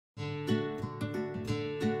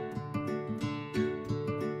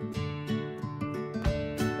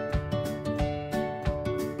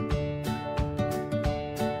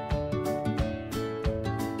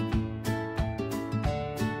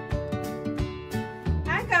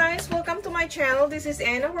my channel. This is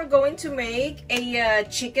Anna. We're going to make a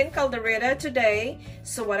chicken caldereta today.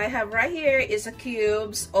 So what I have right here is a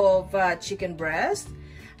cubes of chicken breast.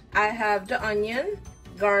 I have the onion,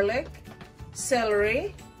 garlic,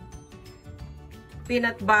 celery,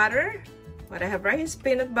 peanut butter. What I have right here is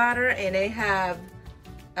peanut butter, and I have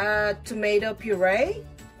tomato puree.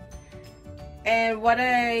 And what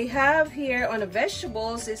I have here on the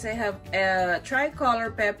vegetables is I have a tricolor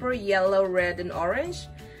pepper, yellow, red, and orange.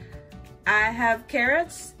 I have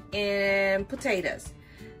carrots and potatoes.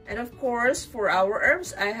 And of course, for our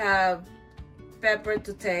herbs, I have pepper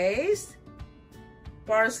to taste,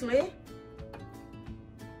 parsley,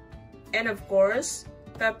 and of course,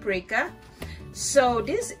 paprika. So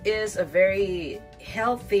this is a very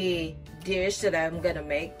healthy dish that I'm gonna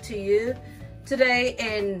make to you today.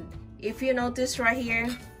 And if you notice right here,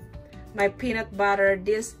 my peanut butter,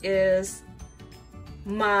 this is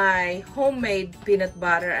my homemade peanut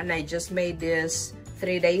butter, and I just made this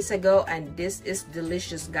 3 days ago, and this is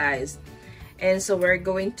delicious, guys. And so we're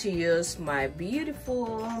going to use my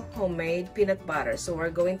beautiful homemade peanut butter. So we're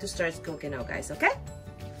going to start cooking now, guys, okay?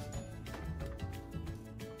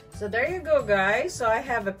 So there you go, guys. So I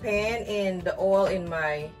have a pan and the oil in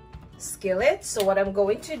my skillet. So what I'm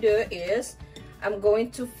going to do is I'm going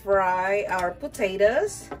to fry our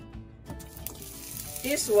potatoes.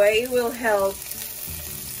 This way will help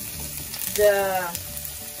the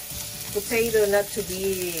potato not to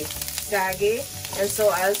be saggy. And so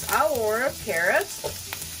as our carrots,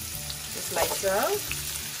 just like so.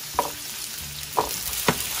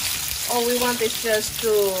 All we want is just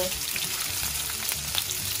to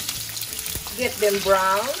get them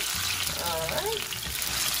brown. Alright.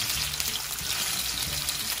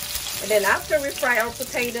 And then after we fry our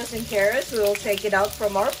potatoes and carrots, we will take it out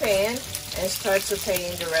from our pan and start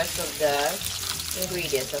sauteing the rest of the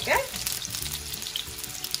ingredients, okay?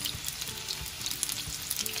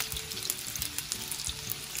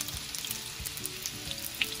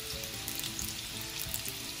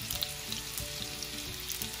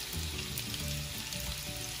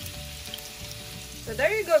 So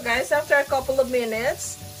there you go, guys. After a couple of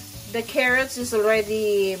minutes, the carrots is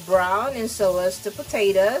already brown, and so is the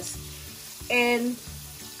potatoes. And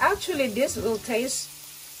actually this will taste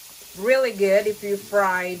really good if you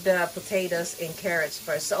fry the potatoes and carrots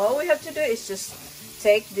first. So all we have to do is just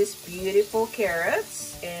take these beautiful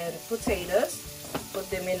carrots and potatoes, put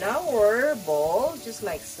them in our bowl just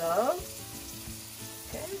like so.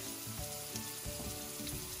 Okay.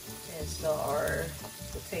 And so our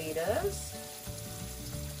potatoes.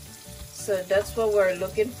 So that's what we're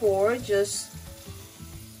looking for, just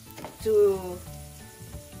to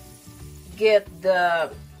get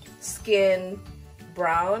the skin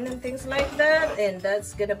brown and things like that. And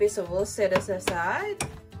that's gonna be, so we'll set this aside.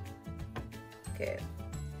 Okay,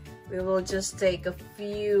 we will just take a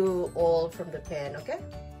few oil from the pan. Okay,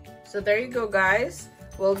 so there you go, guys.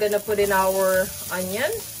 We're gonna put in our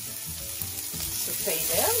onion, saute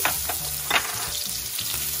them,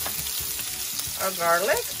 our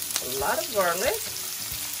garlic, a lot of garlic,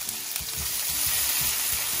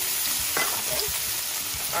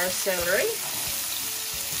 our celery.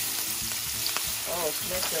 Oh, it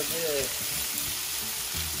smells so good.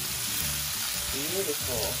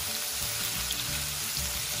 Beautiful.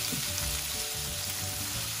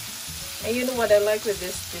 And you know what I like with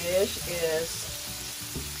this dish is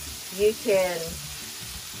you can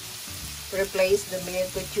replace the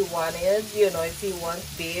meat that you wanted. You know, if you want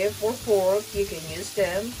beef or pork, you can use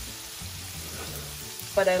them.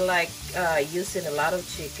 But I like using a lot of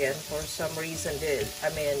chicken for some reason.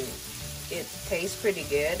 It tastes pretty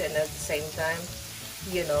good, and at the same time,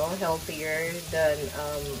 you know, healthier than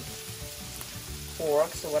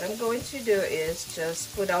pork. So what I'm going to do is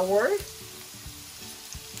just put our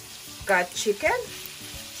cut chicken,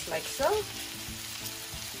 just like so.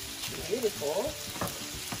 Beautiful.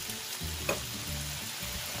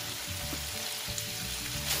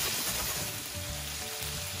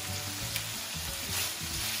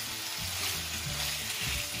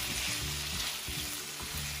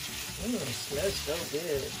 It smells so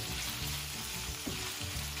good.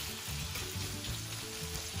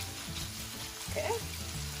 Okay,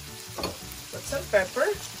 put some pepper.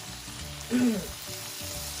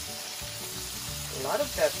 A lot of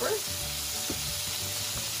pepper.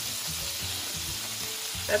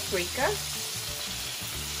 Paprika.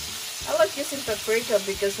 I like using paprika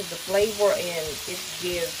because of the flavor, and it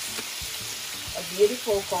gives a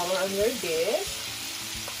beautiful color on your dish.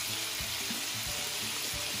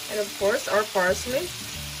 And of course, our parsley,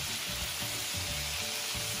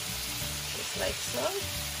 just like so.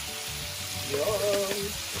 Yum.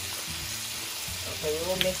 Okay, we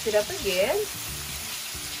will mix it up again.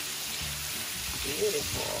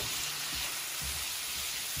 Beautiful.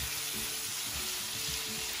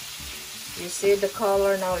 You see the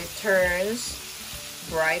color now, it turns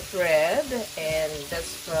bright red, and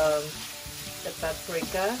that's from the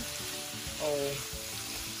paprika. Oh,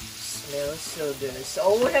 smells so good. So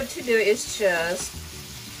all we have to do is just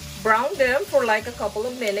brown them for like a couple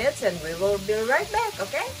of minutes, and we will be right back,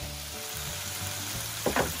 okay?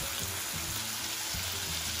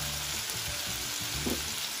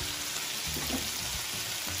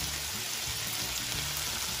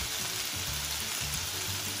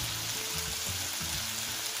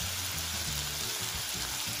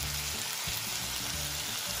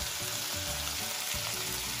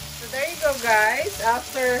 So there you go, guys.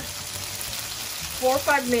 After 4 or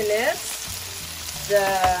 5 minutes, the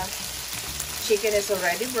chicken is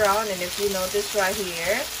already brown, and if you notice right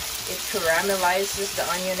here, it caramelizes the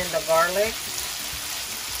onion and the garlic.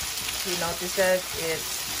 You notice that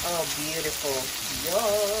it's beautiful.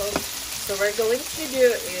 Yum. So what we're going to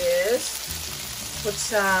do is put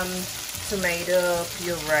some tomato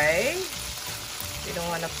puree. You don't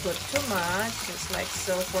want to put too much, just like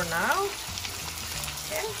so for now.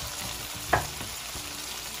 Okay.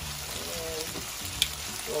 And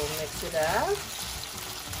we'll mix it up.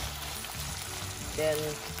 Then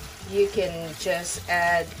you can just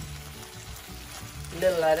add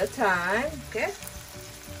little at a time, okay?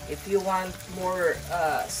 If you want more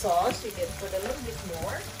sauce, you can put a little bit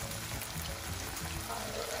more.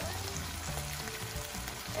 Alright.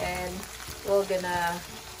 And we're gonna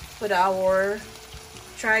put our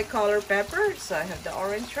tricolor pepper. So I have the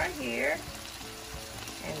orange right here,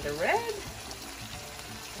 and the red,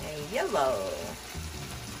 and yellow.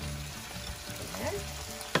 Okay.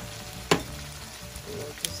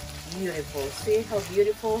 Just beautiful. See how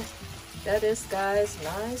beautiful that is, guys?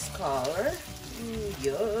 Nice color.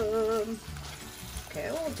 Yum. Okay,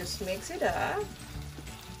 we'll just mix it up.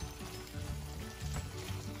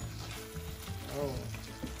 Oh,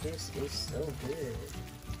 this is so good.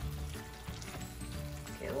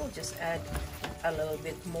 Okay, we'll just add a little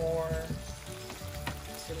bit more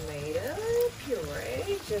tomato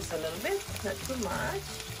puree, just a little bit, not too much.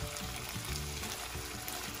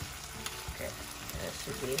 Okay, that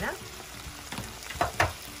should be enough.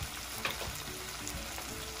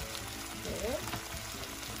 Okay,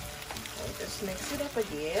 I'll just mix it up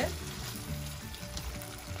again.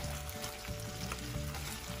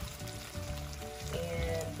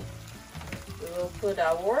 And we will put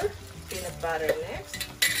our peanut butter next.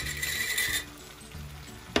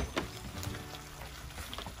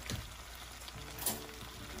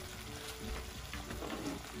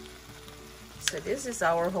 So this is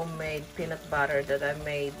our homemade peanut butter that I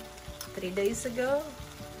made 3 days ago.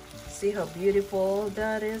 See how beautiful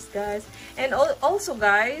that is, guys. And also,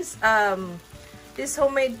 guys, this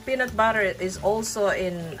homemade peanut butter is also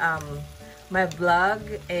in my blog,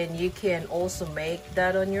 and you can also make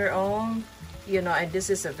that on your own, you know. And this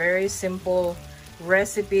is a very simple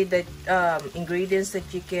recipe that ingredients that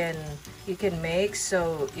you can make.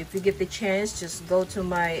 So if you get the chance, just go to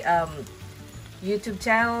my YouTube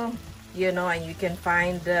channel, you know, and you can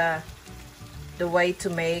find the way to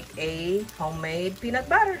make a homemade peanut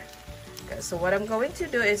butter. Okay, so what I'm going to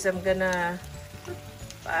do is I'm gonna put,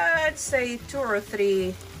 I'd say 2 or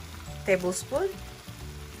 3 tablespoons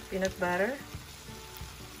peanut butter.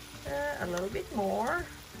 A little bit more.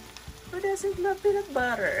 Who doesn't love peanut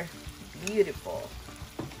butter? Beautiful.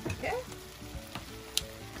 Okay.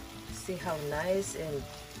 See how nice, and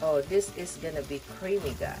oh, this is gonna be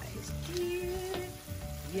creamy, guys.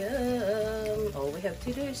 Yum. All we have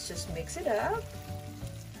to do is just mix it up,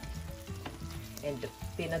 and the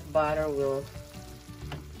peanut butter will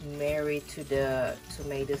marry to the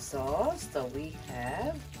tomato sauce that we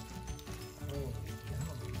have. Oh, yum.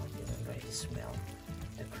 I can already smell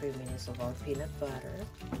the creaminess of our peanut butter.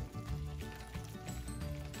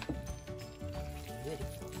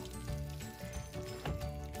 Beautiful.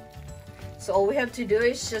 So all we have to do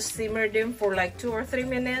is just simmer them for like 2 or 3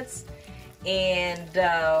 minutes, and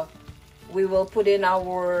we will put in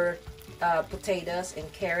our potatoes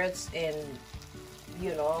and carrots, and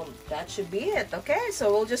you know, that should be it. Okay,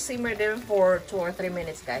 so we'll just simmer them for 2 or 3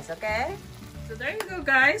 minutes, guys. Okay, so there you go,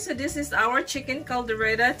 guys. So this is our chicken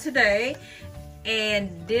caldereta today, and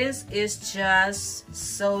this is just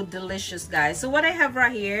so delicious, guys. So what I have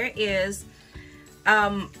right here is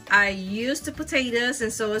I used the potatoes,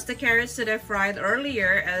 and so is the carrots that I fried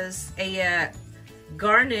earlier as a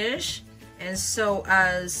garnish. And so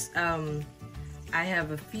as I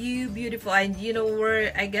have a few beautiful, and you know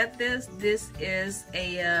where I get this? This is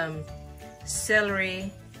a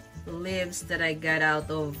celery leaves that I got out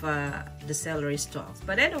of the celery stalks.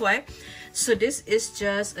 But anyway, so this is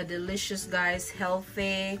just a delicious, guys,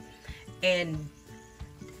 healthy, and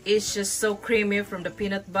it's just so creamy from the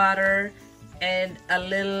peanut butter and a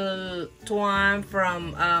little twine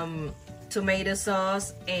from tomato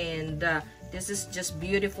sauce, and this is just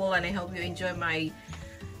beautiful, and I hope you enjoy my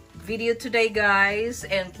video today, guys.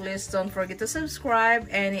 And please don't forget to subscribe,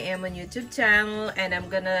 and I am on YouTube channel, and I'm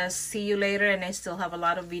gonna see you later, and I still have a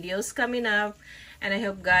lot of videos coming up, and I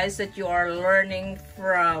hope, guys, that you are learning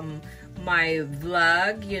from my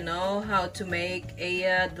vlog, you know, how to make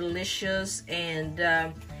a delicious and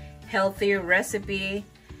healthy recipe.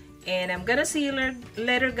 And I'm gonna see you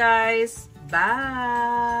later, guys.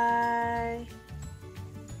 Bye.